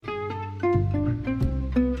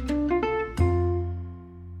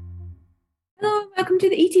to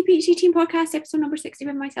the ETPHD Team Podcast, episode number 60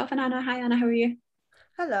 with myself and Anna. Hi Anna, how are you?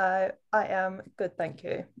 Hello, I am good, thank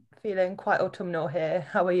you. Feeling quite autumnal here.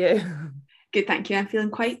 How are you? Good, thank you. I'm feeling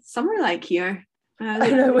quite summer-like here. I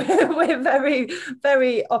know we're very,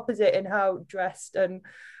 very opposite in how dressed, and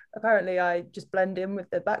apparently I just blend in with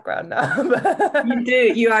the background now. You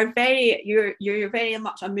do. You're very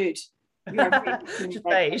much a mood. You are very just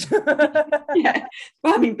beige. Yeah.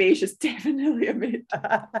 Well, I mean, beige is definitely a mood.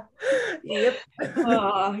 Yep.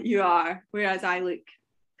 Oh, you are. Whereas I look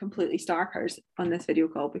completely starkers on this video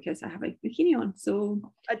call because I have a bikini on.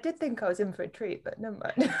 So I did think I was in for a treat, but never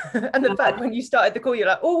mind. And the fact when you started the call, you're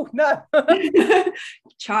like, oh no.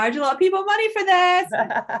 Charge a lot of people money for this.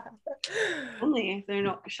 Only if they're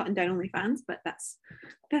not shutting down OnlyFans, but that's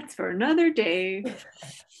for another day.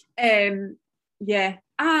 Yeah,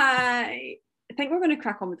 I think we're going to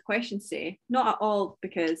crack on with the questions today. Not at all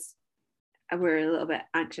because we're a little bit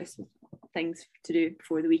anxious with things to do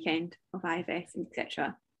before the weekend of IFS and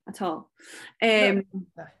etc. at all. No.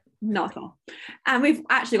 Not at all. And we've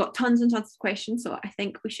actually got tons and tons of questions, so I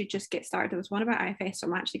think we should just get started. There was one about IFS, so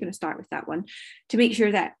I'm actually going to start with that one to make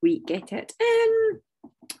sure that we get it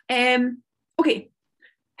in. Okay.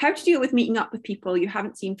 How to deal with meeting up with people you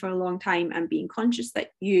haven't seen for a long time and being conscious that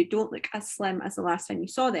you don't look as slim as the last time you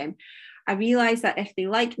saw them. I realise that if they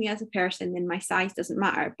like me as a person, then my size doesn't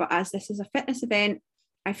matter. But as this is a fitness event,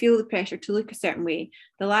 I feel the pressure to look a certain way.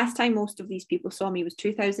 The last time most of these people saw me was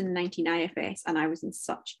 2019 IFS, and I was in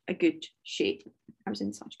such a good shape.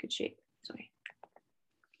 Sorry.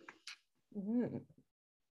 Mm.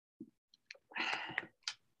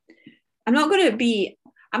 I'm not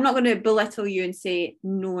going to belittle you and say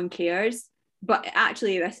no one cares, but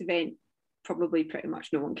actually this event, probably pretty much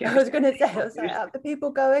no one cares. I was going to say, the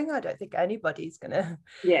people going, I don't think anybody's going to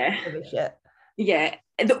give a shit. Yeah.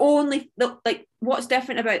 What's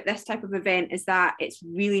different about this type of event is that it's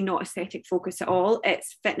really not aesthetic focused at all.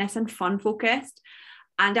 It's fitness and fun focused.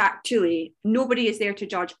 And actually, nobody is there to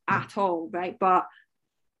judge at all, right? But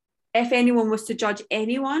if anyone was to judge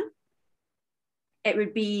anyone, it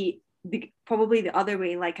would be probably the other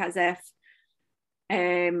way, like as if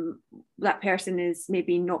that person is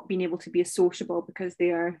maybe not being able to be as sociable because they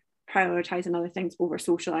are prioritizing other things over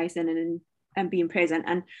socializing and being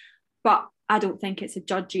present. But I don't think it's a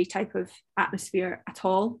judgy type of atmosphere at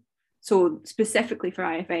all. So specifically for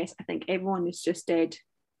IFS, I think everyone is just dead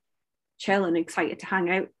chill and excited to hang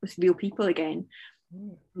out with real people again.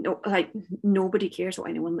 No, like nobody cares what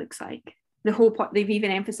anyone looks like. The whole point, they've even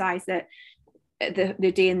emphasized that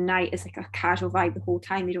the day and night is like a casual vibe the whole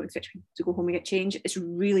time. They don't expect people to go home and get changed. It's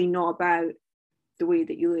really not about the way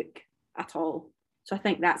that you look at all. So I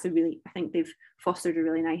think I think they've fostered a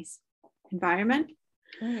really nice environment.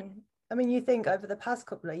 I mean, you think over the past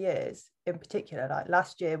couple of years, in particular, like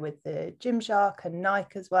last year with the Gymshark and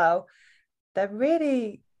Nike as well, they're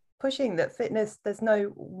really pushing that fitness, there's no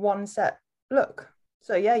one set look.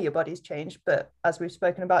 So yeah, your body's changed, but as we've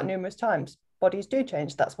spoken about numerous times, bodies do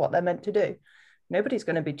change. That's what they're meant to do. Nobody's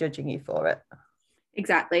going to be judging you for it.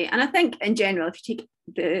 Exactly. And I think in general, if you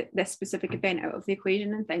take this specific event out of the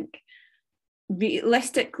equation and think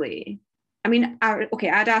realistically, I mean,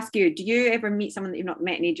 I'd ask you, do you ever meet someone that you've not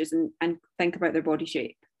met in ages and think about their body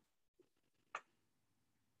shape?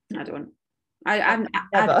 I don't. I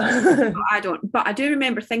don't. But I do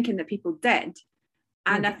remember thinking that people did.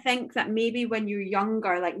 And I think that maybe when you're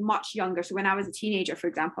younger, like much younger, so when I was a teenager, for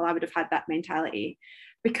example, I would have had that mentality,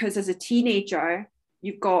 because as a teenager,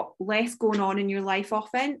 you've got less going on in your life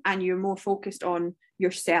often, and you're more focused on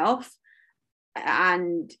yourself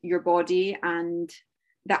and your body, and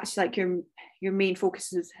that's like your main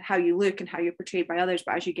focus is how you look and how you're portrayed by others.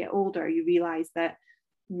 But as you get older, you realize that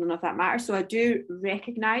none of that matters. So I do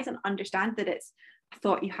recognize and understand that it's a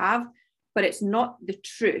thought you have, but it's not the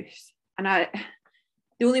truth. And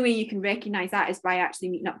the only way you can recognize that is by actually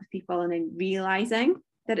meeting up with people and then realizing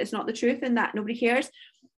that it's not the truth and that nobody cares.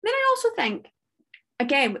 Then I also think,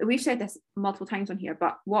 again, we've said this multiple times on here,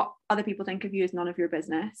 but what other people think of you is none of your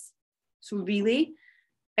business. So really,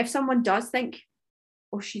 if someone does think,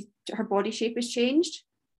 oh, her body shape has changed,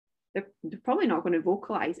 they're probably not going to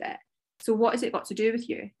vocalize it. So what has it got to do with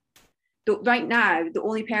you? Right now, the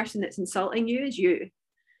only person that's insulting you is you.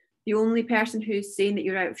 The only person who's saying that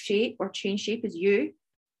you're out of shape or change shape is you.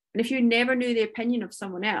 And if you never knew the opinion of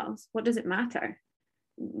someone else, what does it matter?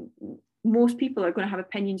 Most people are going to have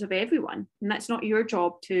opinions of everyone, and that's not your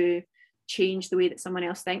job to change the way that someone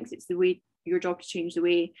else thinks. It's your job to change the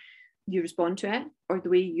way you respond to it or the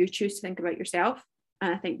way you choose to think about yourself.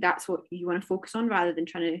 And I think that's what you want to focus on rather than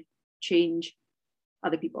trying to change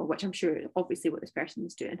other people, which I'm sure obviously what this person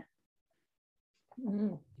is doing.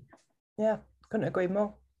 Yeah, Couldn't agree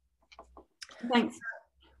more. Thanks.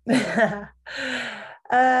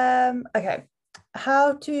 Okay.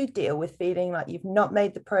 How to deal with feeling like you've not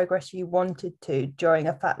made the progress you wanted to during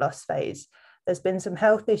a fat loss phase? There's been some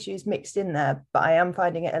health issues mixed in there, but I am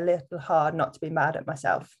finding it a little hard not to be mad at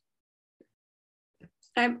myself.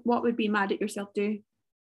 What would be mad at yourself do?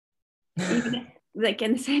 Even like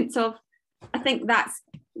in the sense of, I think that's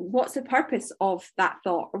what's the purpose of that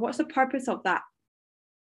thought, or what's the purpose of that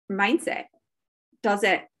mindset? Does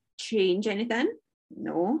it change anything?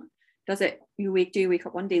 No. Do you wake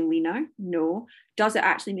up one day leaner? No. Does it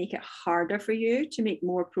actually make it harder for you to make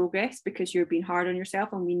more progress because you're being hard on yourself?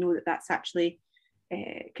 And we know that that's actually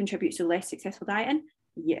contributes to less successful dieting.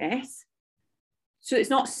 Yes. So it's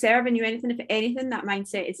not serving you anything. If anything, that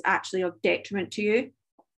mindset is actually of detriment to you.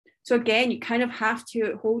 So again, you kind of have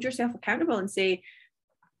to hold yourself accountable and say,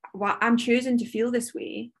 well, I'm choosing to feel this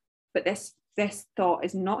way, but this thought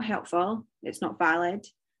is not helpful. It's not valid.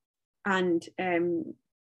 And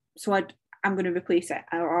so I'm going to replace it,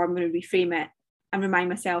 or I'm going to reframe it and remind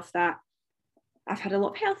myself that I've had a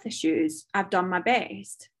lot of health issues. I've done my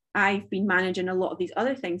best. I've been managing a lot of these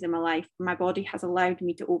other things in my life. My body has allowed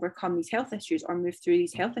me to overcome these health issues or move through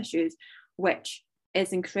these health issues, which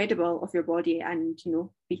is incredible of your body, and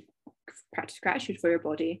practice gratitude for your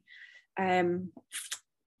body. Yeah,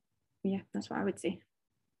 that's what I would say.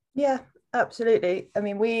 Yeah, absolutely. I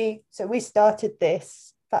mean, we started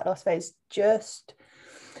this fat loss phase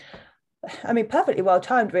perfectly well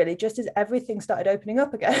timed, really, just as everything started opening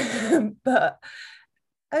up again. But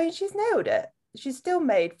I mean, she's nailed it. She's still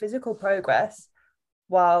made physical progress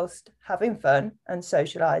whilst having fun and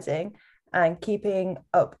socializing and keeping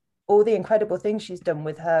up all the incredible things she's done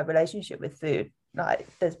with her relationship with food. Like,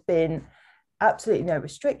 there's been absolutely no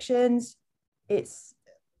restrictions. It's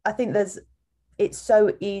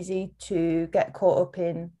so easy to get caught up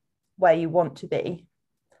in where you want to be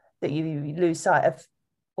that you lose sight of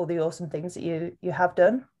all the awesome things that you have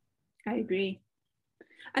done. I agree.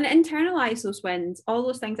 And internalize those wins, all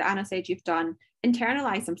those things that Anna said you've done,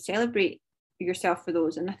 internalize them, celebrate yourself for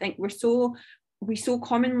those. And I think we so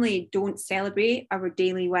commonly don't celebrate our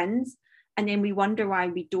daily wins, and then we wonder why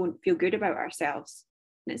we don't feel good about ourselves.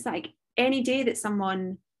 And it's like, any day that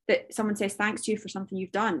someone says thanks to you for something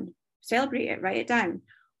you've done, celebrate it, write it down.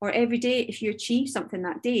 Or every day, if you achieve something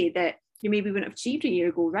that day that you maybe wouldn't have achieved a year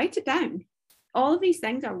ago, write it down. All of these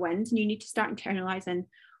things are wins, and you need to start internalizing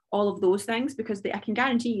all of those things, because I can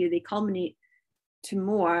guarantee you they culminate to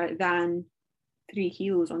more than 3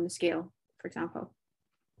 kilos on the scale, for example.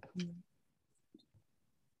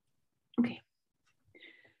 Okay.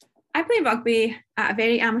 I play rugby at a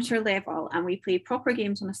very amateur level, and we play proper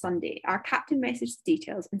games on a Sunday. Our captain messaged the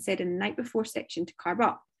details and said in the night before section to carb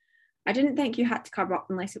up. I didn't think you had to carb up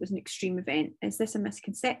unless it was an extreme event. Is this a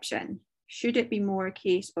misconception? Should it be more a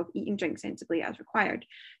case of eating drink sensibly as required?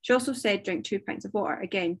 She also said drink 2 pints of water.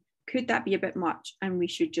 Again, could that be a bit much, and we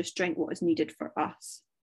should just drink what is needed for us?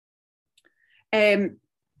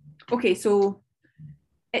 Okay, so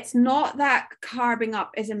it's not that carbing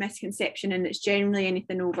up is a misconception, and it's generally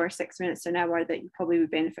anything over 6 minutes to an hour that you probably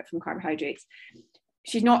would benefit from carbohydrates.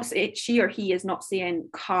 She or he is not saying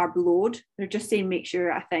carb load. They're just saying make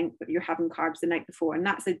sure, I think, that you're having carbs the night before, and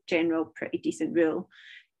that's a general pretty decent rule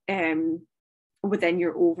within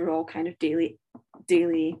your overall kind of daily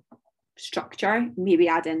structure. Maybe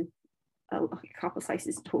add in a couple of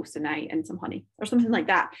slices of toast a night and some honey or something like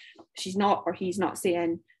that. She's not, or he's not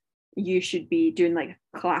saying you should be doing like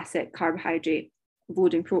a classic carbohydrate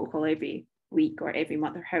loading protocol every week or every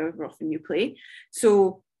month or however often you play.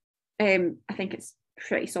 So I think it's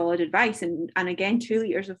pretty solid advice. And again, 2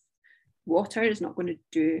 liters of water is not going to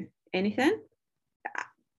do anything.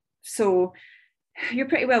 So you're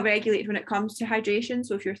pretty well regulated when it comes to hydration.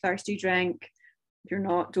 So if you're thirsty, drink. If you're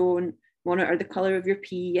not, don't. Monitor the color of your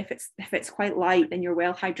pee. If it's quite light, then you're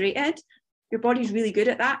well hydrated. Your body's really good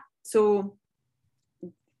at that. So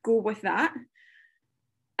go with that.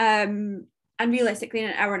 And realistically, in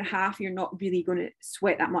an hour and a half, you're not really going to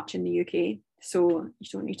sweat that much in the UK. So you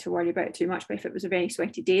don't need to worry about it too much. But if it was a very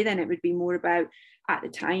sweaty day, then it would be more about, at the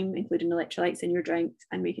time, including electrolytes in your drinks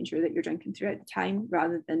and making sure that you're drinking throughout the time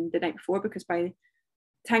rather than the night before, because by the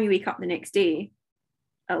time you wake up the next day,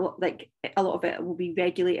 a lot of it will be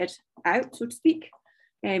regulated out, so to speak,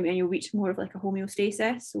 and you'll reach more of like a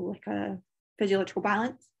homeostasis, so like a physiological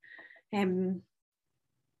balance.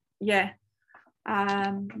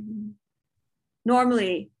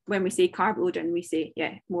 Normally when we say carb loading, we say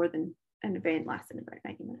more than an event lasting about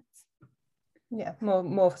 90 minutes. Yeah,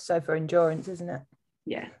 more so for endurance, isn't it?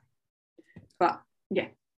 Yeah, but yeah.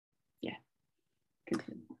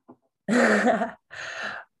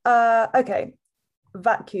 Okay,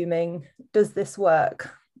 vacuuming, does this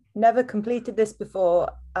work? Never completed this before,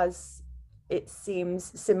 as it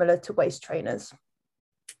seems similar to waist trainers.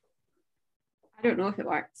 I don't know if it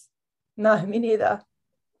works. No, me neither.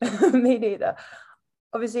 Me neither.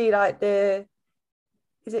 Obviously, like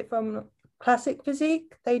is it from Classic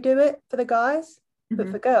Physique? They do it for the guys, but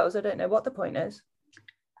for girls, I don't know what the point is.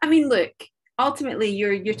 I mean, look, ultimately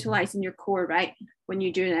you're utilizing your core, right, when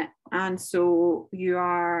you're doing it, and so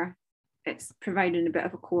it's providing a bit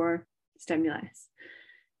of a core stimulus.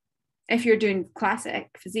 If you're doing Classic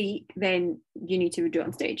Physique, then you need to do it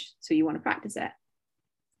on stage, so you want to practice it.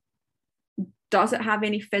 Does it have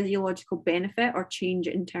any physiological benefit or change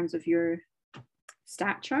in terms of your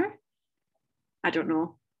stature? I don't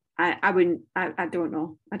know. I don't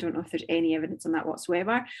know. I don't know if there's any evidence on that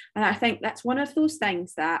whatsoever. And I think that's one of those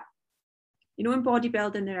things that, you know, in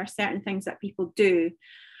bodybuilding, there are certain things that people do,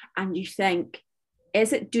 and you think,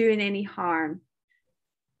 is it doing any harm?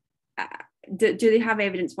 Do they have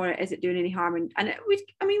evidence for it? Is it doing any harm? And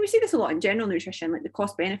we see this a lot in general nutrition, like the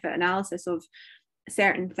cost benefit analysis of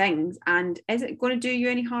certain things. And is it going to do you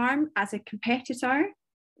any harm as a competitor?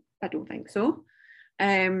 I don't think so.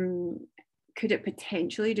 Could it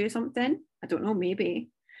potentially do something? I don't know, maybe.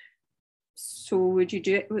 So would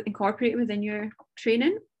you incorporate it within your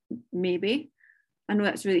training? Maybe. I know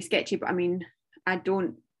that's really sketchy, but I mean, I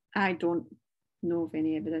don't know of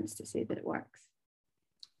any evidence to say that it works.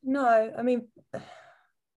 No, I mean,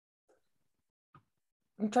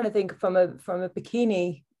 I'm trying to think from a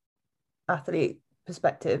bikini athlete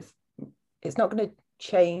perspective, it's not going to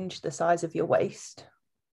change the size of your waist.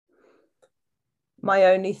 My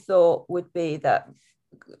only thought would be that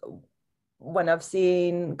when I've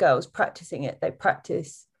seen girls practicing it, they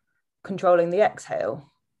practice controlling the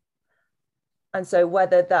exhale. And so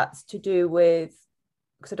whether that's to do with,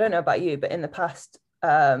 because I don't know about you, but in the past,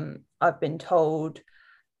 I've been told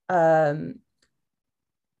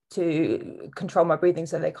to control my breathing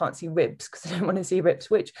so they can't see ribs, because I don't want to see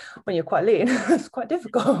ribs, which when you're quite lean, it's quite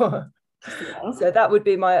difficult. Yeah. So that would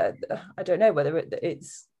be my, I don't know whether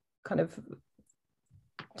it's kind of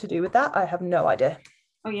to do with that. I have no idea.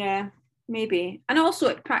 Oh yeah, maybe. And also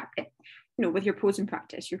it with your posing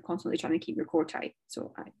practice, you're constantly trying to keep your core tight.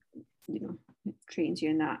 So it trains you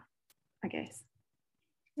in that, I guess.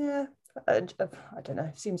 Yeah, I don't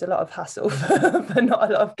know. Seems a lot of hassle but not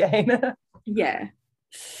a lot of gain. Yeah.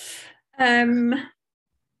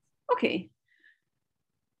 Okay.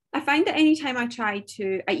 I find that anytime I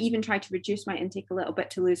even try to reduce my intake a little bit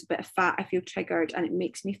to lose a bit of fat, I feel triggered, and it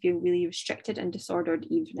makes me feel really restricted and disordered,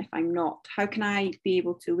 even if I'm not. How can I be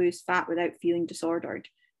able to lose fat without feeling disordered?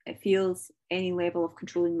 It feels any level of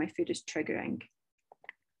controlling my food is triggering.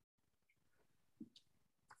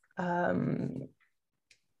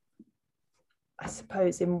 I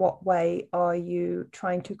suppose, in what way are you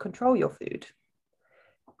trying to control your food?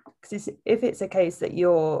 Because if it's a case that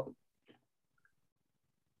you're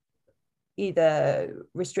either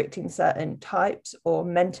restricting certain types or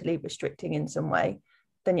mentally restricting in some way,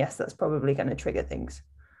 then yes, that's probably going to trigger things.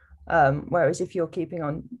 Whereas if you're keeping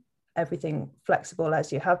on everything flexible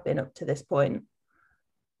as you have been up to this point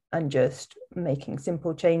and just making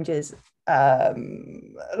simple changes,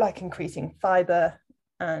 like increasing fiber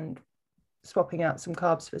and swapping out some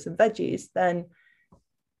carbs for some veggies, then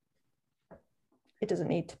it doesn't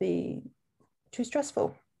need to be too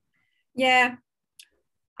stressful. Yeah.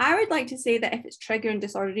 I would like to say that if it's triggering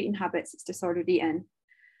disordered eating habits, it's disordered eating.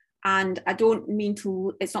 And I don't mean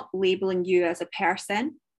it's not labeling you as a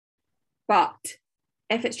person, but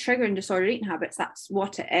if it's triggering disordered eating habits, that's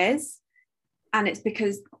what it is. And it's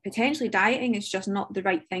because potentially dieting is just not the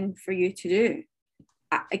right thing for you to do.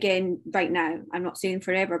 Again, right now, I'm not saying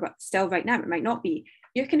forever, but still right now, it might not be.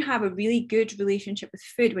 You can have a really good relationship with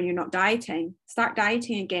food when you're not dieting. Start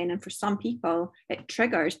dieting again. And for some people, it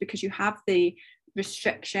triggers because you have the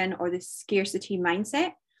restriction or the scarcity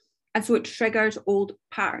mindset. And so it triggers old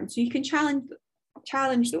patterns. So you can challenge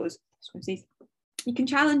those. You can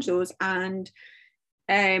challenge those and,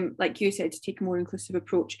 like you said, to take a more inclusive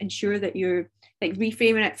approach, ensure that you're like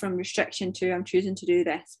reframing it from restriction to I'm choosing to do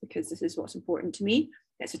this because this is what's important to me.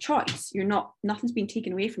 It's a choice. Nothing's been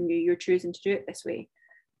taken away from you. You're choosing to do it this way.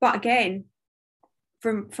 But again,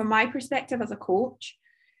 from my perspective as a coach,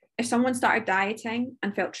 if someone started dieting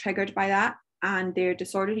and felt triggered by that and their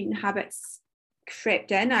disordered eating habits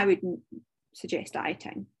crept in, I would suggest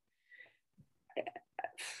dieting.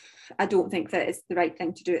 I don't think that it's the right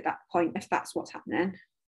thing to do at that point if that's what's happening.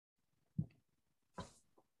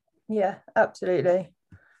 Yeah, absolutely.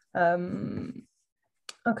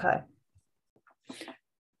 Okay.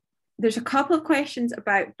 There's a couple of questions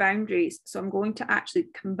about boundaries, so I'm going to actually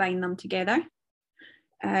combine them together.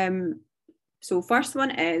 So first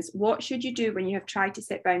one is, what should you do when you have tried to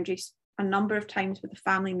set boundaries a number of times with a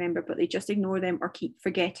family member, but they just ignore them or keep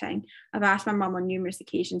forgetting? I've asked my mum on numerous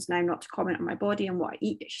occasions now not to comment on my body and what I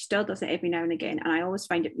eat. She still does it every now and again, and I always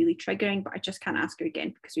find it really triggering, but I just can't ask her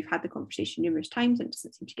again because we've had the conversation numerous times and it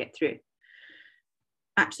doesn't seem to get through.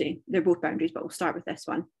 Actually, they're both boundaries, but we'll start with this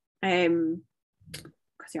one because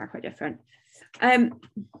they are quite different. There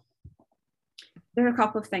are a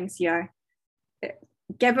couple of things here.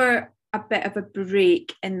 Give her a bit of a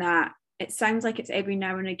break in that it sounds like it's every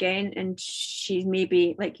now and again, and she's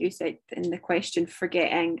maybe, like you said in the question,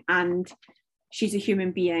 forgetting, and she's a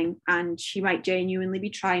human being and she might genuinely be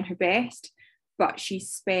trying her best, but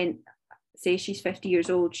she's spent, say she's 50 years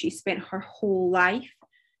old, she's spent her whole life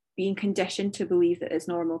being conditioned to believe that it's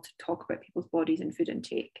normal to talk about people's bodies and food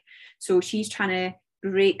intake. So she's trying to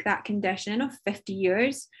break that conditioning of 50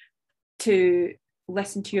 years to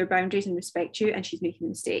listen to your boundaries and respect you, and she's making a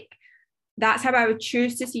mistake. That's how I would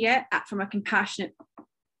choose to see it, from a compassionate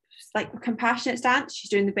stance. She's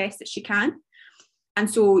doing the best that she can. And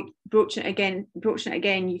so broaching it again,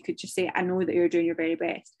 you could just say, I know that you're doing your very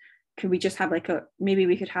best. Can we just have maybe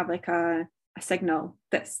we could have a signal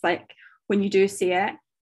that's like, when you do say it,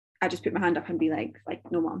 I just put my hand up and be like,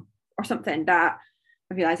 no, mom, or something. That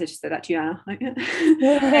I realize I just said that to you, Anna.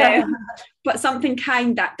 But something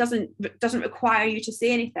kind that doesn't require you to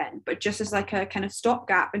say anything, but just as like a kind of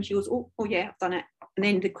stopgap. And she goes, oh yeah, I've done it. And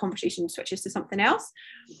then the conversation switches to something else.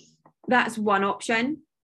 That's one option.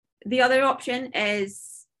 The other option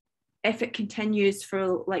is, if it continues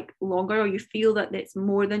for longer, or you feel that it's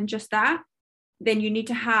more than just that, then you need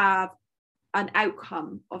to have an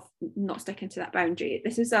outcome of not sticking to that boundary.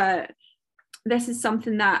 This is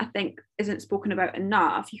something that I think isn't spoken about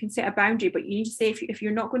enough. You can set a boundary, but you need to say, if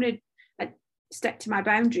you're not going to stick to my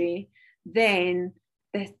boundary, then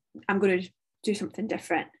I'm going to do something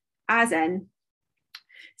different. As in,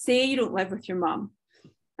 say you don't live with your mum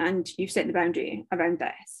and you've set the boundary around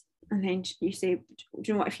this, and then you say, do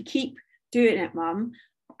you know what, if you keep doing it, mum,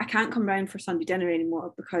 I can't come round for Sunday dinner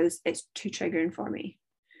anymore because it's too triggering for me.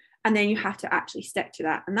 And then you have to actually stick to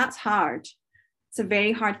that. And that's hard. It's a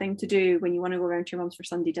very hard thing to do when you want to go around to your mum's for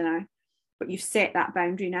Sunday dinner, but you've set that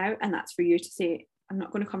boundary now, and that's for you to say, I'm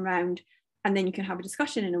not going to come round. And then you can have a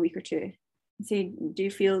discussion in a week or two and say, do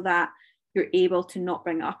you feel that you're able to not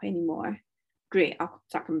bring it up anymore? Great, I'll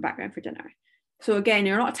start coming back round for dinner. So again,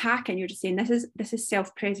 you're not attacking, you're just saying, this is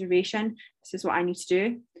self-preservation. This is what I need to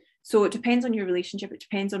do. So it depends on your relationship, it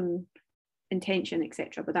depends on intention,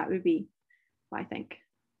 etc. But that would be what I think.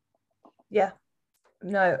 Yeah,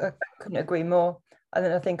 no, I couldn't agree more. And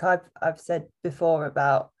then I think I've said before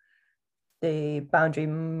about the boundary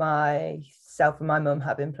myself and my mum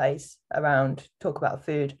have in place around talk about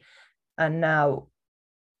food. And now,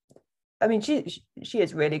 I mean, she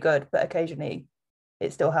is really good, but occasionally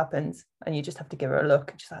it still happens, and you just have to give her a look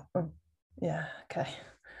and just like, oh, yeah, okay,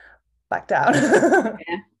 back down.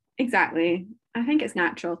 Yeah, exactly. I think it's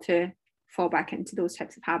natural to fall back into those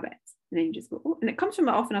types of habits. And then you just go, oh, and it comes from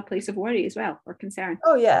often a place of worry as well, or concern.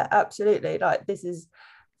 Oh yeah, absolutely. Like, this is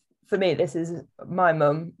my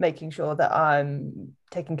mum making sure that I'm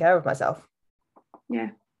taking care of myself. Yeah.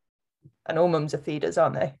 And all mums are feeders,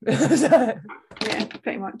 aren't they? So. Yeah,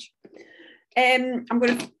 pretty much. I'm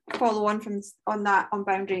going to follow on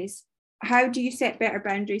boundaries. How do you set better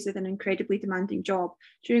boundaries with an incredibly demanding job?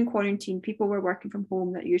 During quarantine, people were working from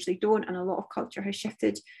home that usually don't, and a lot of culture has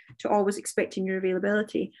shifted to always expecting your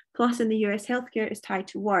availability. Plus, in the US, healthcare is tied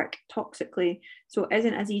to work toxically, so it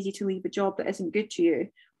isn't as easy to leave a job that isn't good to you.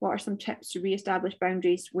 What are some tips to re-establish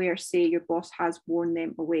boundaries where, say, your boss has worn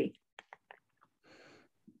them away?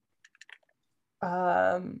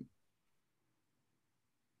 Hard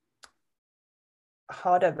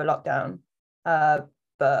over lockdown,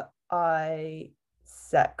 but I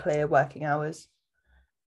set clear working hours,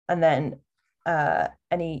 and then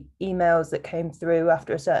any emails that came through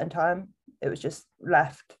after a certain time, it was just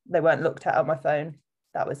left. They weren't looked at on my phone.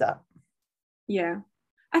 That was that. Yeah,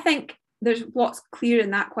 I think there's what's clear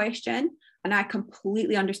in that question, and I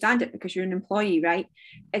completely understand it because you're an employee, right?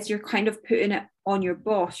 Is you're kind of putting it on your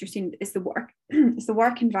boss. You're saying it's the work, it's the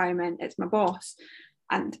work environment, it's my boss,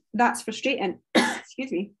 and that's frustrating.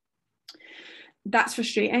 Excuse me. That's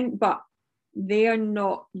frustrating, but they are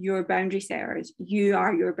not your boundary setters. You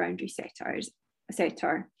are your boundary setter.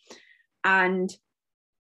 And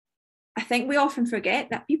I think we often forget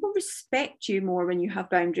that people respect you more when you have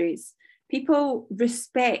boundaries. People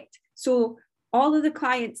respect. So all of the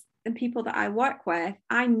clients and people that I work with,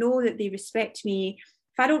 I know that they respect me.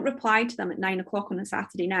 If I don't reply to them at 9 o'clock on a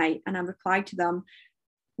Saturday night, and I reply to them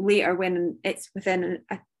later when it's within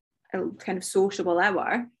a kind of sociable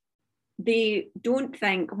hour, they don't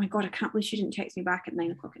think, oh my God, I can't believe she didn't text me back at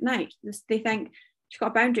 9 o'clock at night. They think she's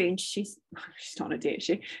got a boundary and she's not on a date,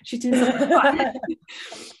 she's doing something fun.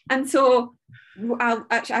 And so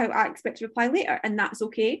I expect to reply later, and that's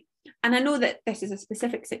okay. And I know that this is a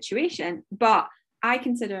specific situation, but I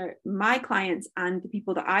consider my clients and the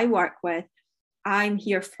people that I work with, I'm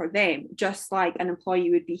here for them, just like an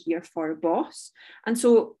employee would be here for a boss. And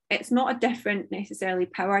so it's not a different necessarily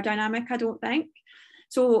power dynamic, I don't think.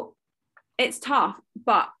 So it's tough,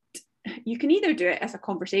 but you can either do it as a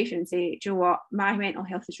conversation and say, do you know what, my mental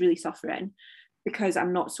health is really suffering because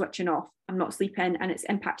I'm not switching off, I'm not sleeping, and it's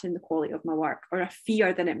impacting the quality of my work, or a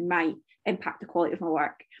fear that it might impact the quality of my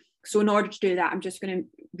work. So in order to do that, I'm just going to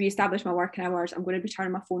reestablish my working hours. I'm going to be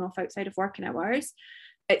turning my phone off outside of working hours.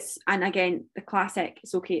 And again, the classic,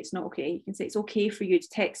 it's okay, it's not okay. You can say it's okay for you to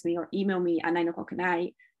text me or email me at 9 o'clock at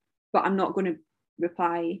night, but I'm not going to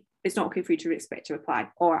reply. It's not okay for you to expect to reply,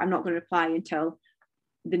 or I'm not going to reply until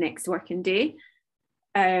the next working day.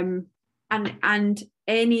 And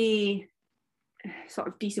any sort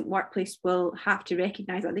of decent workplace will have to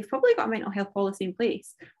recognise that they've probably got a mental health policy in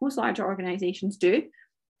place. Most larger organisations do.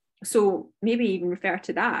 So maybe even refer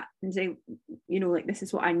to that and say, you know, like, this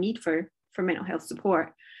is what I need for mental health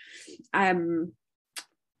support. And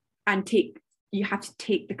you have to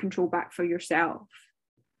take the control back for yourself,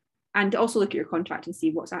 and also look at your contract and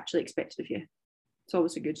see what's actually expected of you. It's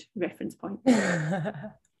always a good reference point.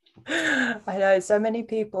 I know so many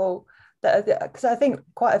people that, because I think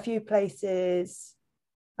quite a few places,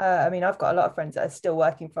 I mean, I've got a lot of friends that are still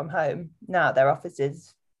working from home now. Their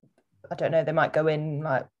offices, I don't know, they might go in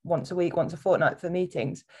like once a week, once a fortnight for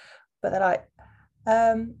meetings, but they're like,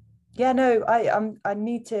 yeah, no, I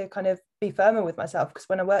need to kind of be firmer with myself, because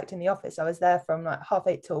when I worked in the office, I was there from like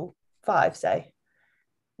 8:30 till 5, say,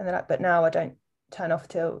 and they're like, but now I don't turn off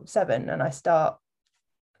till 7, and I start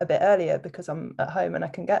a bit earlier because I'm at home and I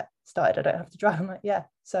can get started. I don't have to drive. I'm like, yeah,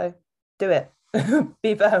 so do it.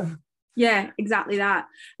 Be firm. Yeah, exactly that.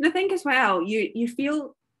 And I think as well, you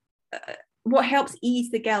feel what helps ease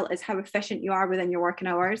the guilt is how efficient you are within your working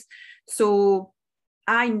hours. So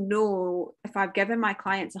I know if I've given my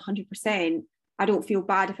clients 100%, I don't feel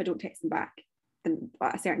bad if I don't text them back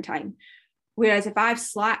at a certain time. Whereas if I've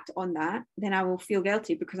slacked on that, then I will feel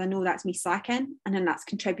guilty because I know that's me slacking, and then that's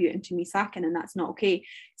contributing to me slacking, and that's not okay.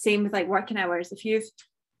 Same with like working hours. If you've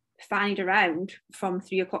fannied around from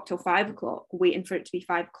 3 o'clock till 5 o'clock, waiting for it to be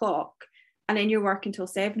 5 o'clock, and then you're working till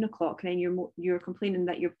 7 o'clock, and then you're complaining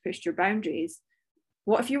that you've pushed your boundaries.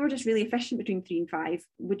 What if you were just really efficient between 3 and 5?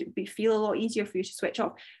 Would it feel a lot easier for you to switch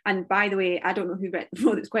off? And by the way, I don't know who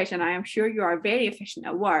wrote this question. I am sure you are very efficient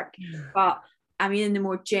at work, but I mean, in the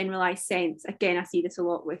more generalized sense, again, I see this a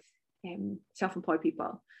lot with self-employed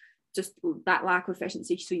people, just that lack of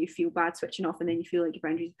efficiency. So you feel bad switching off, and then you feel like your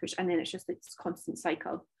boundaries are pushed, and then it's just this constant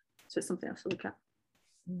cycle. So it's something else to look at.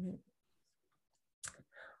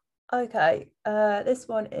 Okay, this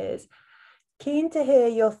one is, keen to hear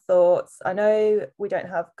your thoughts. I know we don't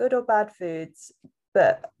have good or bad foods,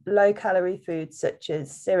 but low calorie foods such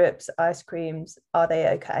as syrups, ice creams, are they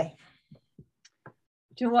okay?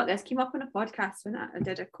 Do you know what, this came up on a podcast when I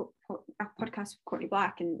did a podcast with Courtney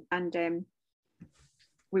Black, and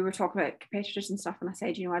we were talking about competitors and stuff, and I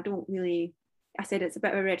said, you know, I said it's a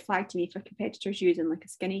bit of a red flag to me for competitors using like a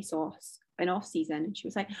skinny sauce in off season. And she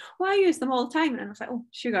was like, well, I use them all the time. And I was like, oh,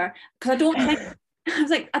 sugar, because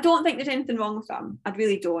I don't think there's anything wrong with them. I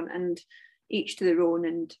really don't, and each to their own,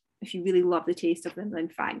 and if you really love the taste of them, then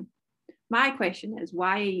fine. My question is,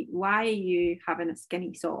 why are you having a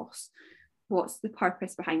skinny sauce? What's the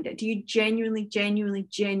purpose behind it? Do you genuinely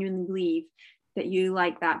believe that you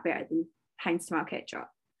like that better than Heinz tomato ketchup?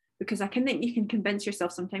 Because I can think you can convince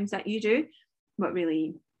yourself sometimes that you do, but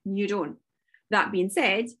really you don't. That being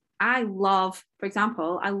said, I love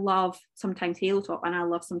sometimes Halo Top, and I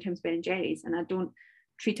love sometimes Ben & Jerry's, and I don't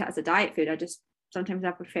treat it as a diet food. Sometimes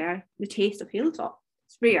I prefer the taste of Halo Top.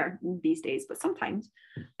 It's rare these days, but sometimes.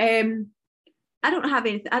 I don't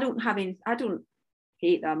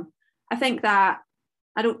hate them. I think that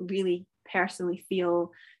I don't really personally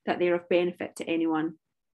feel that they're of benefit to anyone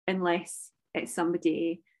unless it's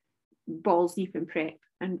somebody balls deep in prep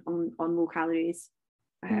and on low calories.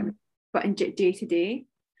 But in day to day,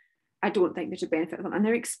 I don't think there's a benefit of them, and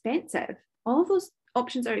they're expensive. All of those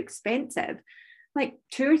options are expensive, like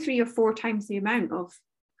 2 or 3 or 4 times the amount of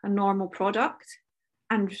a normal product,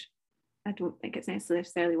 and I don't think it's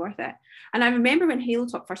necessarily worth it. And I remember when Halo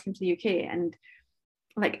Top first came to the UK, and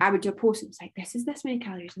like I would do a post, and it's like, this is this many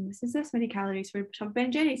calories, and this is this many calories for a tub of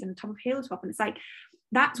Ben & Jerry's and a tub of Halo Top, and it's like,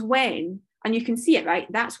 that's when, and you can see it, right?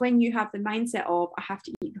 That's when you have the mindset of, I have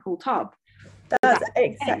to eat the whole tub. That's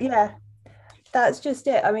exactly, yeah, that's just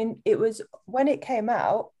it. I mean, it was when it came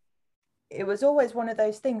out, it was always one of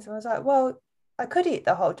those things. I was like, well, I could eat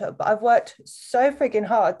the whole tub, but I've worked so frigging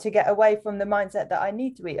hard to get away from the mindset that I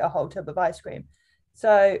need to eat a whole tub of ice cream.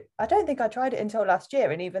 So I don't think I tried it until last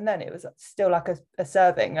year. And even then it was still like a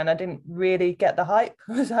serving, and I didn't really get the hype.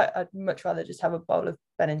 I was like, I'd much rather just have a bowl of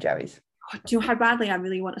Ben and Jerry's. Oh, do you know how badly I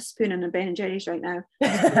really want a spoon and a Ben and Jerry's right now?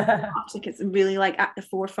 Like it's really like at the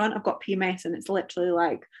forefront. I've got PMS and it's literally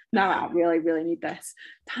like, no, I really, really need this.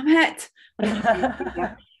 Damn it.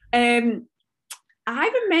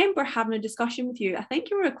 I remember having a discussion with you. I think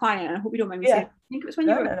you were a client, and I hope you don't mind me saying. I think it was when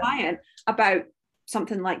you were a client about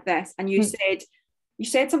something like this, and you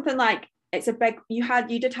said something like, it's a big, you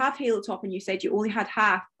did have Halo Top, and you said you only had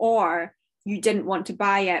half, or you didn't want to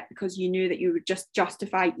buy it because you knew that you would just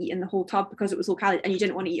justify eating the whole tub because it was low calorie, and you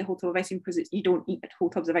didn't want to eat a whole tub of ice cream because you don't eat whole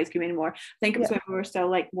tubs of ice cream anymore. I think it was when we were still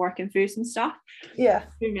like working through some stuff. Yeah.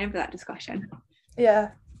 I remember that discussion.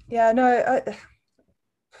 Yeah. No,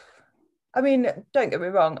 I mean, don't get me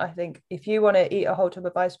wrong. I think if you want to eat a whole tub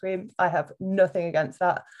of ice cream, I have nothing against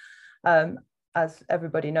that. As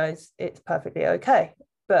everybody knows, it's perfectly okay.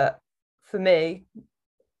 But for me,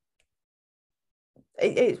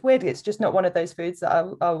 it's weird. It's just not one of those foods that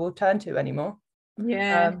I will turn to anymore.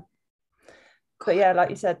 Yeah. But yeah,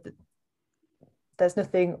 like you said, there's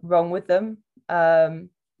nothing wrong with them.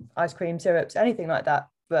 Ice cream, syrups, anything like that.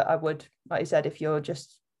 But I would, like you said, if you're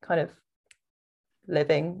just kind of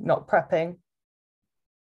living, not prepping,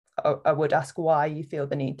 I would ask why you feel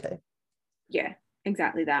the need to. Yeah,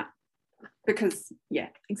 exactly that. Because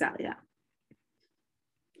exactly that.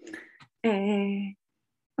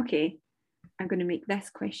 Okay, I'm going to make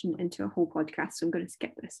this question into a whole podcast, so I'm going to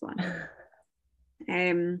skip this one.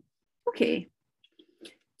 Okay,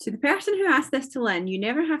 to the person who asked this to Lynn, you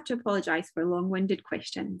never have to apologise for long-winded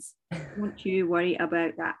questions. Don't you worry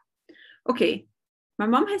about that. Okay, my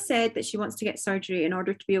mum has said that she wants to get surgery in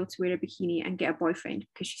order to be able to wear a bikini and get a boyfriend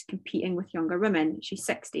because she's competing with younger women. She's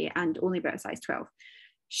 60 and only about a size 12.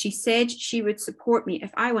 She said she would support me if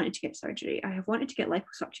I wanted to get surgery. I have wanted to get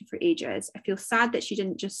liposuction for ages. I feel sad that she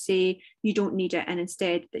didn't just say you don't need it, and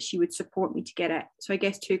instead that she would support me to get it. So I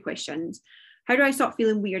guess 2 questions. How do I stop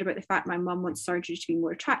feeling weird about the fact my mum wants surgery to be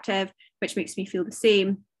more attractive, which makes me feel the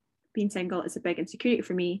same? Being single is a big insecurity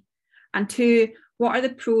for me. And 2, what are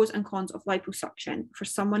the pros and cons of liposuction for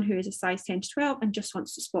someone who is a size 10 to 12 and just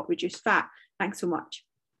wants to spot reduce fat? Thanks so much.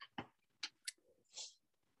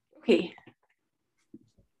 Okay.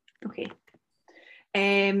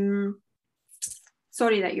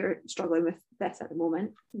 Sorry that you're struggling with this at the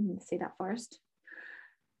moment. I'm going to say that first.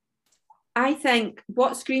 I think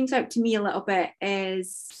what screams out to me a little bit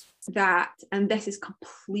is that, and this is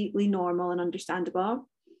completely normal and understandable,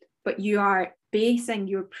 but you are basing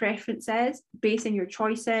your preferences, basing your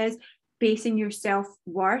choices, basing your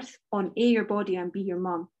self-worth on A, your body, and B, your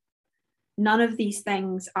mum. None of these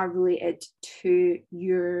things are related to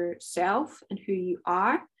yourself and who you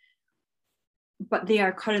are, but they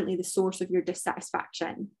are currently the source of your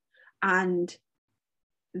dissatisfaction. And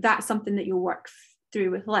that's something that you'll work through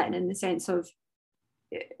with Lynn, in the sense of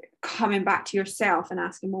coming back to yourself and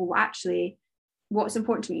asking, well, actually, what's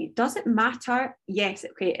important to me? Does it matter? Yes,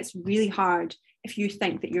 okay, it's really hard if you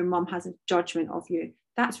think that your mum has a judgment of you.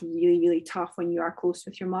 That's really, really tough when you are close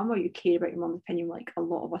with your mum or you care about your mum's opinion, like a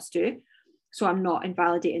lot of us do. So I'm not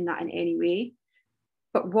invalidating that in any way.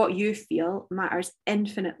 But what you feel matters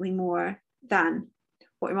infinitely more than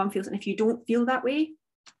what your mum feels. And if you don't feel that way,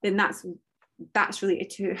 then that's related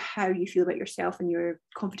to how you feel about yourself and your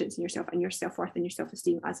confidence in yourself and your self-worth and your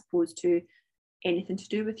self-esteem, as opposed to anything to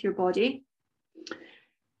do with your body.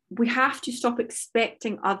 We have to stop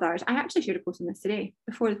expecting others. I actually shared a post on this today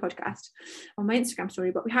before the podcast on my Instagram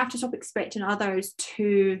story, but we have to stop expecting others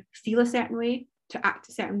to feel a certain way, to act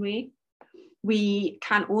a certain way. We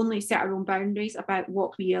can only set our own boundaries about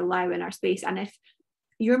what we allow in our space. And if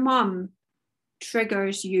your mum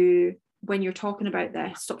triggers you when you're talking about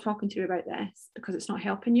this, stop talking to her about this because it's not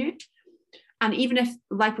helping you. And even if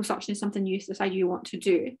liposuction is something you decide you want to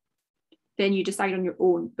do, then you decide on your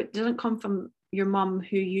own, but it doesn't come from your mum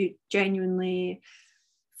who you genuinely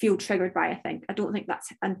feel triggered by. I don't think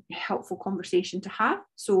that's a helpful conversation to have.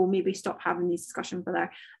 So maybe stop having these discussions with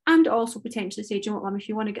her, and also potentially say, do you know what, Mum, if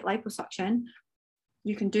you want to get liposuction,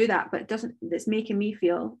 you can do that, but it's making me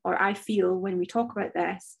feel, or I feel when we talk about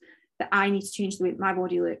this, that I need to change the way my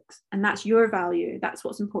body looks, and that's your value, that's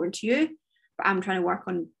what's important to you, but I'm trying to work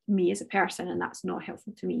on me as a person, and that's not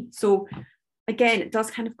helpful to me. So again, it does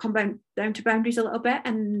kind of come down to boundaries a little bit,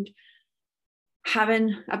 and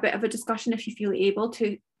having a bit of a discussion if you feel able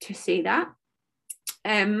to say that.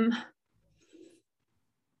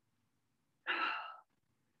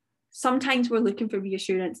 Sometimes we're looking for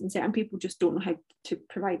reassurance and certain people just don't know how to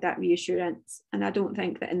provide that reassurance. And I don't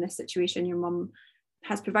think that in this situation your mum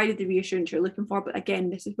has provided the reassurance you're looking for. But again,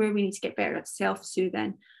 this is where we need to get better at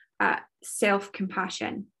self-soothing, at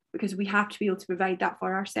self-compassion, because we have to be able to provide that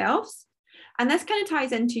for ourselves. And this kind of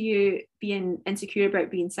ties into you being insecure about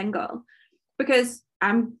being single, because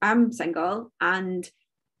I'm single and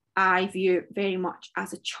I view it very much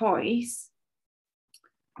as a choice,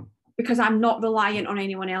 because I'm not reliant on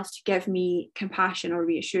anyone else to give me compassion or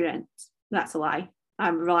reassurance. That's a lie. I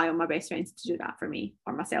rely on my best friends to do that for me,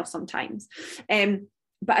 or myself sometimes.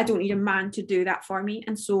 But I don't need a man to do that for me.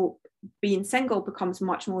 And so being single becomes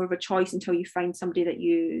much more of a choice until you find somebody that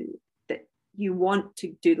you want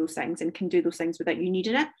to do those things and can do those things without you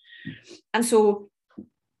needing it. And so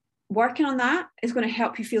working on that is going to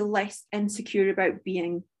help you feel less insecure about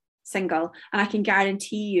being single. And I can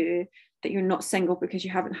guarantee you that you're not single because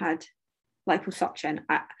you haven't had liposuction.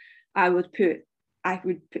 I would put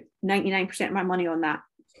 99% of my money on that,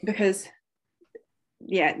 because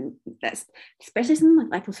yeah, that's especially something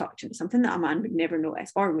like liposuction, something that a man would never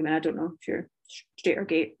notice, or women. I don't know if you're straight or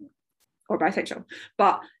gay or bisexual,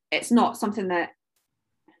 but it's not something that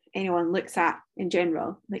anyone looks at in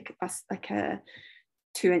general, like a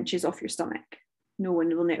 2 inches off your stomach. No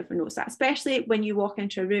one will never notice that, especially when you walk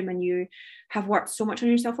into a room and you have worked so much on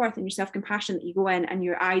your self-worth and your self-compassion that you go in and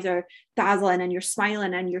your eyes are dazzling and you're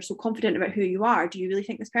smiling and you're so confident about who you are. Do you really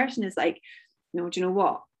think this person is like, no, do you know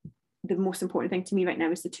what? The most important thing to me right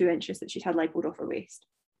now is the 2 inches that she's had lipoed off her waist.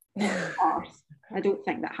 I don't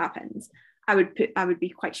think that happens. I would be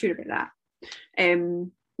quite sure about that.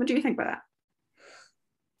 What do you think about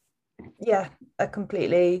that? Yeah, I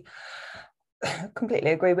completely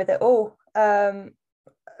agree with it all.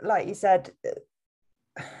 Like you said,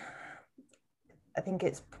 I think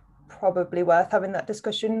it's probably worth having that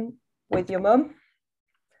discussion with your mum.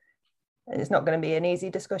 And it's not going to be an easy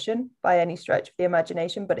discussion by any stretch of the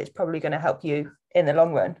imagination, but it's probably going to help you in the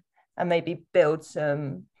long run and maybe build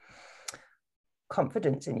some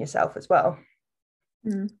confidence in yourself as well.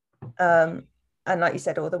 And like you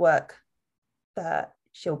said, all the work that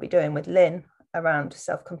she'll be doing with Lynn around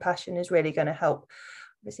self-compassion is really going to help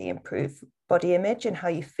obviously improve body image and how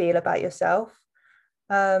you feel about yourself.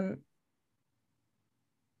 And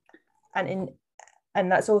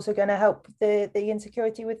that's also going to help the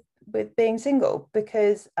insecurity with being single,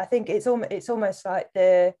 because I think it's almost like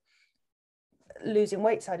the losing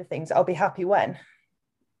weight side of things. I'll be happy when.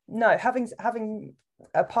 No, having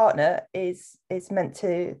a partner is meant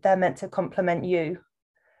to complement you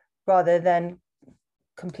rather than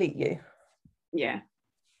complete you. Yeah.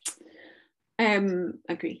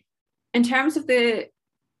 Agree. In terms of the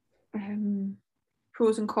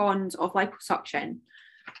pros and cons of liposuction,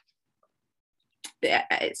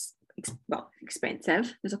 it's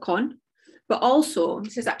expensive. There's a con, but also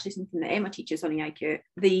this is actually something that Emma teaches on EIQ.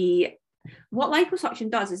 What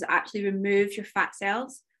liposuction does is it actually removes your fat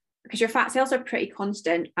cells, because your fat cells are pretty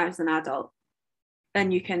constant as an adult,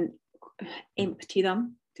 and you can empty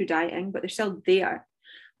them through dieting, but they're still there.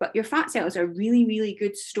 But your fat cells are really, really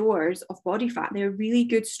good stores of body fat. They're really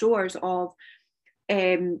good stores of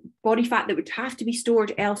body fat that would have to be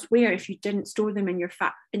stored elsewhere if you didn't store them in your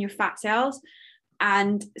fat cells.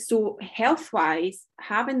 And so health-wise,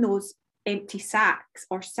 having those empty sacs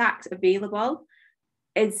or sacs available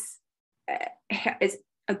is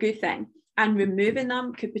a good thing. And removing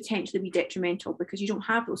them could potentially be detrimental, because you don't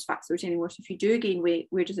have those fat stores anymore. So if you do gain weight,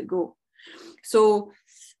 where does it go? So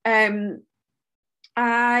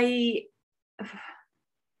I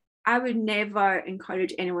would never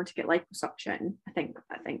encourage anyone to get liposuction. I think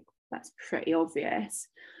that's pretty obvious.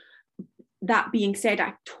 That being said,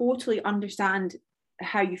 I totally understand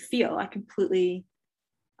how you feel. I completely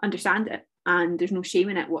understand it, and there's no shame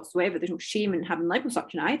in it whatsoever. There's no shame in having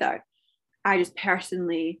liposuction either. I just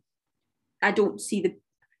personally, I don't see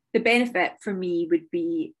the benefit for me would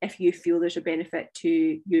be if you feel there's a benefit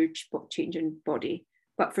to your changing body.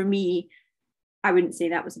 But for me, I wouldn't say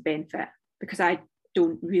that was a benefit, because I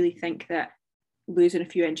don't really think that losing a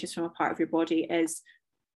few inches from a part of your body is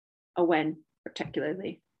a win,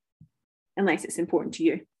 particularly, unless it's important to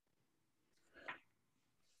you.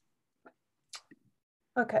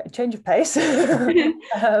 Okay, change of pace.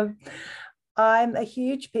 I'm a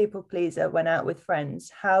huge people pleaser when out with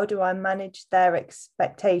friends. How do I manage their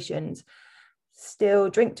expectations? Still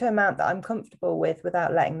drink to an amount that I'm comfortable with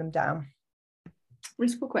without letting them down. We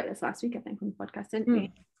spoke about this last week, I think, on the podcast, didn't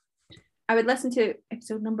we? I would listen to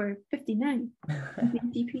episode number 59, the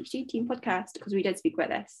PhD Team podcast, because we did speak about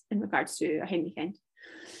this in regards to a hen weekend.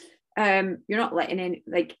 You're not letting any,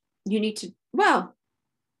 like, you need to, well,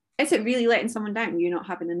 is it really letting someone down, you not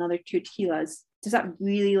having another 2 tequilas? Does that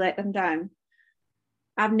really let them down?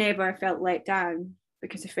 I've never felt let down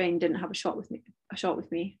because a friend didn't have a shot with me.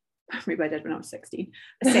 Maybe I did when I was 16,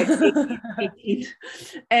 17,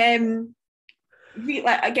 18.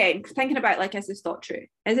 Like, again, thinking about, like, is this thought true?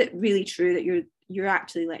 Is it really true that you're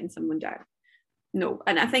actually letting someone down? No.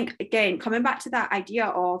 And I think, again, coming back to that idea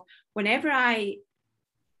of whenever I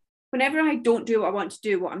don't do what I want to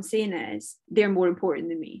do, what I'm saying is they're more important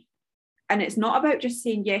than me. And it's not about just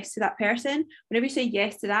saying yes to that person. Whenever you say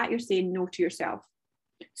yes to that, you're saying no to yourself.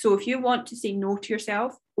 So if you want to say no to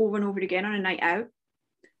yourself over and over again on a night out,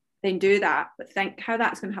 then do that. But think how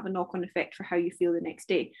that's going to have a knock-on effect for how you feel the next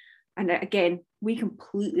day. And again, we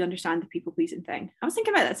completely understand the people-pleasing thing. I was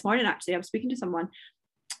thinking about that this morning, actually. I was speaking to someone,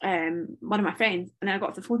 one of my friends, and then I got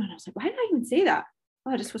off the phone and I was like, why did I even say that?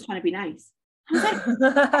 Oh, I just was trying to be nice. I was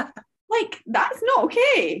like, that's not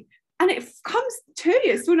okay. And it comes to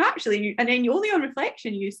you so naturally. And then you only on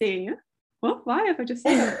reflection, you say, well, why have I just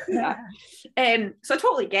said that? So I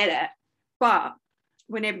totally get it. But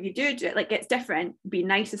whenever you do it, like, it's different being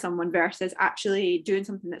nice to someone versus actually doing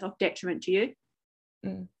something that's of detriment to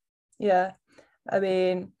you. Yeah. I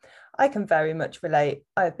mean, I can very much relate.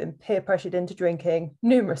 I've been peer pressured into drinking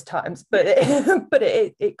numerous times, but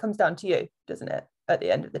it comes down to you, doesn't it, at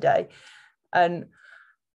the end of the day? And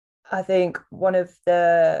I think one of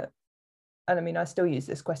the, and I mean, I still use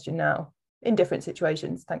this question now in different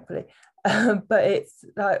situations, thankfully, but it's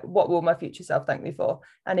like, what will my future self thank me for?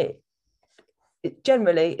 And it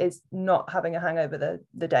generally is not having a hangover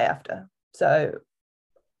the day after. So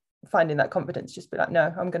finding that confidence, just be like,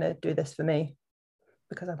 no, I'm going to do this for me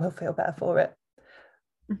because I will feel better for it.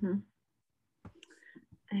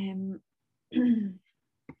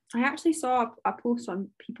 I actually saw a post on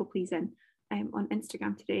people pleasing on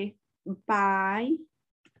Instagram today by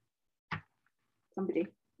somebody.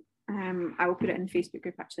 I will put it in the Facebook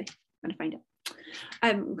group, actually, when I find it,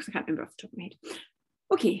 because I can't remember off the top of my head.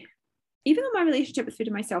 Okay. Even though my relationship with food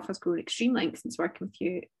and myself has grown extreme lengths since working with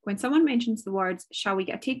you, when someone mentions the words, shall we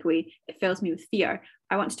get a takeaway, it fills me with fear.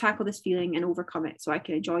 I want to tackle this feeling and overcome it so I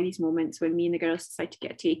can enjoy these moments when me and the girls decide to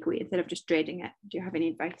get a takeaway instead of just dreading it. Do you have any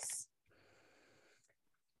advice?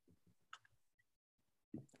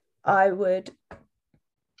 I would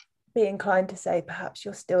be inclined to say perhaps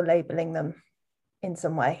you're still labeling them in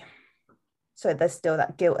some way. So there's still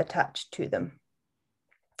that guilt attached to them.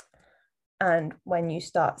 And when you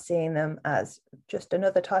start seeing them as just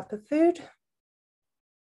another type of food,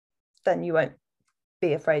 then you won't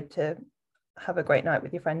be afraid to have a great night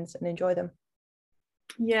with your friends and enjoy them.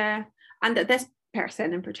 Yeah. And this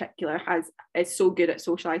person in particular is so good at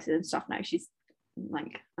socializing and stuff now. She's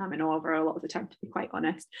like, I'm in awe of her a lot of the time, to be quite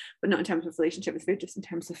honest, but not in terms of relationship with food, just in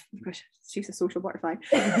terms of, gosh, she's a social butterfly.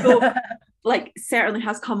 So like, certainly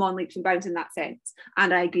has come on leaps and bounds in that sense.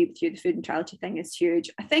 And I agree with you, the food neutrality thing is huge.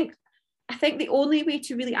 I think the only way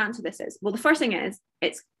to really answer this is, well, the first thing is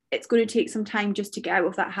it's going to take some time just to get out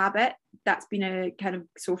of that habit. That's been a kind of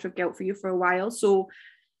sort of guilt for you for a while. So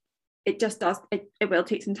it just does, it will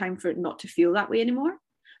take some time for it not to feel that way anymore.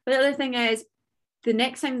 But the other thing is, the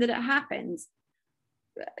next time that it happens,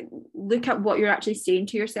 look at what you're actually saying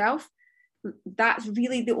to yourself. That's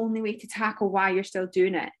really the only way to tackle why you're still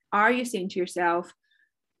doing it. Are you saying to yourself,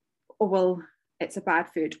 oh, well, it's a bad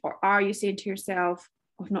food? Or are you saying to yourself,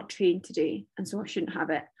 I've not trained today and so I shouldn't have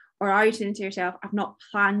it? Or are you saying to yourself, I've not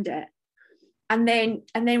planned it? And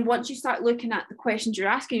then once you start looking at the questions you're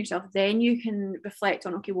asking yourself, then you can reflect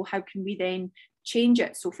on, okay, well, how can we then change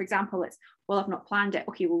it? So for example, it's, well, I've not planned it.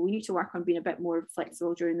 Okay, well, we need to work on being a bit more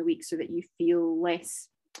flexible during the week so that you feel less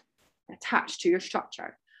attached to your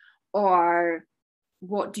structure. Or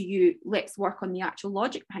let's work on the actual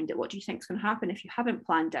logic behind it. What do you think is going to happen if you haven't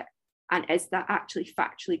planned it? And is that actually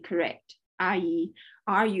factually correct? I.e.,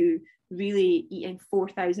 are you really eating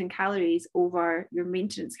 4,000 calories over your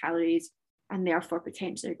maintenance calories and therefore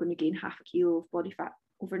potentially are going to gain half a kilo of body fat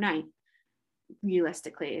overnight?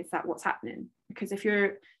 Realistically, is that what's happening? Because if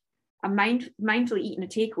you're mindfully eating a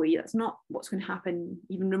takeaway, that's not what's going to happen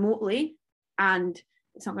even remotely, and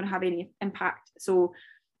it's not going to have any impact. So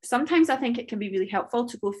sometimes I think it can be really helpful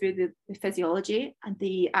to go through the physiology and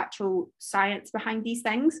the actual science behind these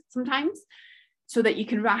things sometimes, so that you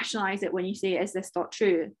can rationalize it when you say, is this not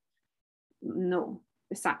true? No,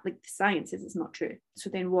 the science is it's not true. So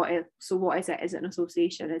then what is it? Is it an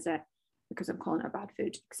association? Is it because I'm calling it a bad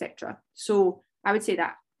food, etc.? So I would say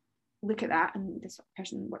that, look at that, and this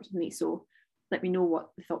person works with me, so let me know what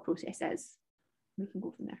the thought process is. We can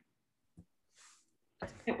go from there. I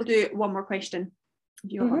think we'll do one more question.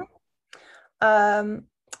 If you want.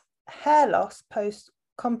 hair loss post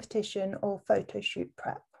competition or photo shoot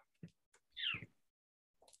prep?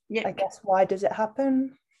 Yeah. I guess, why does it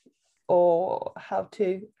happen, or how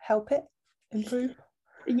to help it improve?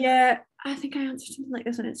 Yeah, I think I answered something like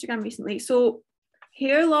this on Instagram recently. So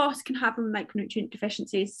hair loss can happen with micronutrient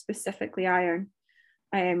deficiencies, specifically iron,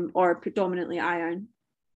 or predominantly iron.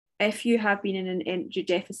 If you have been in an energy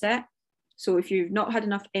deficit, so if you've not had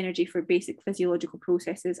enough energy for basic physiological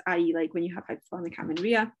processes, i.e. like when you have hypothalamic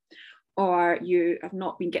amenorrhea, or you have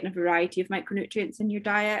not been getting a variety of micronutrients in your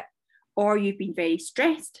diet, or you've been very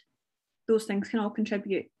stressed, those things can all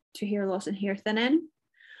contribute to hair loss and hair thinning.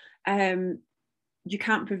 You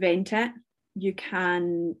can't prevent it. You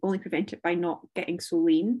can only prevent it by not getting so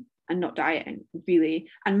lean and not dieting, really,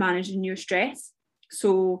 and managing your stress.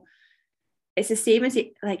 So it's the same as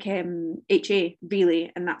like HA,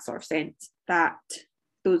 really, in that sort of sense, that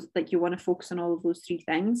those, like, you want to focus on all of those three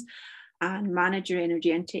things and manage your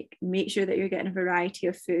energy intake. Make sure that you're getting a variety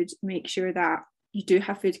of foods. Make sure that you do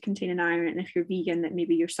have foods containing iron, and if you're vegan, that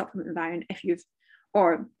maybe you're supplementing with iron. If you've,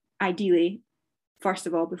 or ideally, first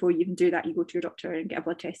of all, before you even do that, you go to your doctor and get a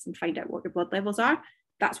blood test and find out what your blood levels are.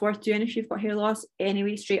 That's worth doing if you've got hair loss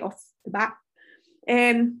anyway, straight off the bat.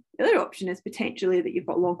 The other option is potentially that you've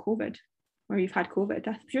got long COVID, or you've had COVID.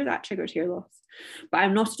 I'm sure that triggers hair loss, but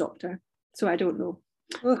I'm not a doctor, so I don't know.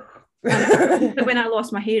 When I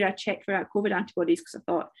lost my hair, I checked for COVID antibodies because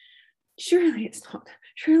I thought, surely it's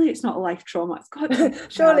not a life trauma. It's got to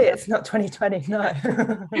surely it's not 2020. No,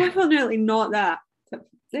 definitely not that.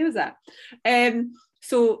 There was that.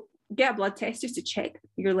 So get a blood test just to check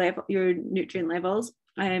your level, your nutrient levels,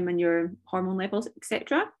 and your hormone levels,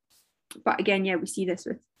 etc. But again, yeah, we see this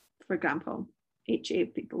with, for example, HA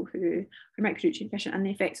people who are micronutrient deficient and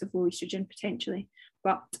the effects of low estrogen potentially.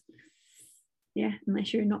 But yeah,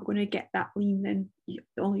 unless you're not going to get that lean, then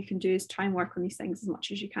all you can do is try and work on these things as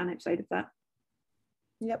much as you can outside of that.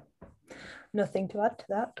 Yep, nothing to add to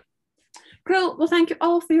that. Cool. Well, thank you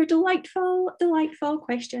all for your delightful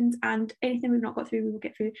questions, and anything we've not got through, we will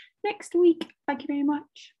get through next week. Thank you very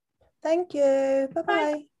much. Thank you. Bye-bye.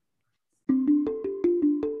 Bye.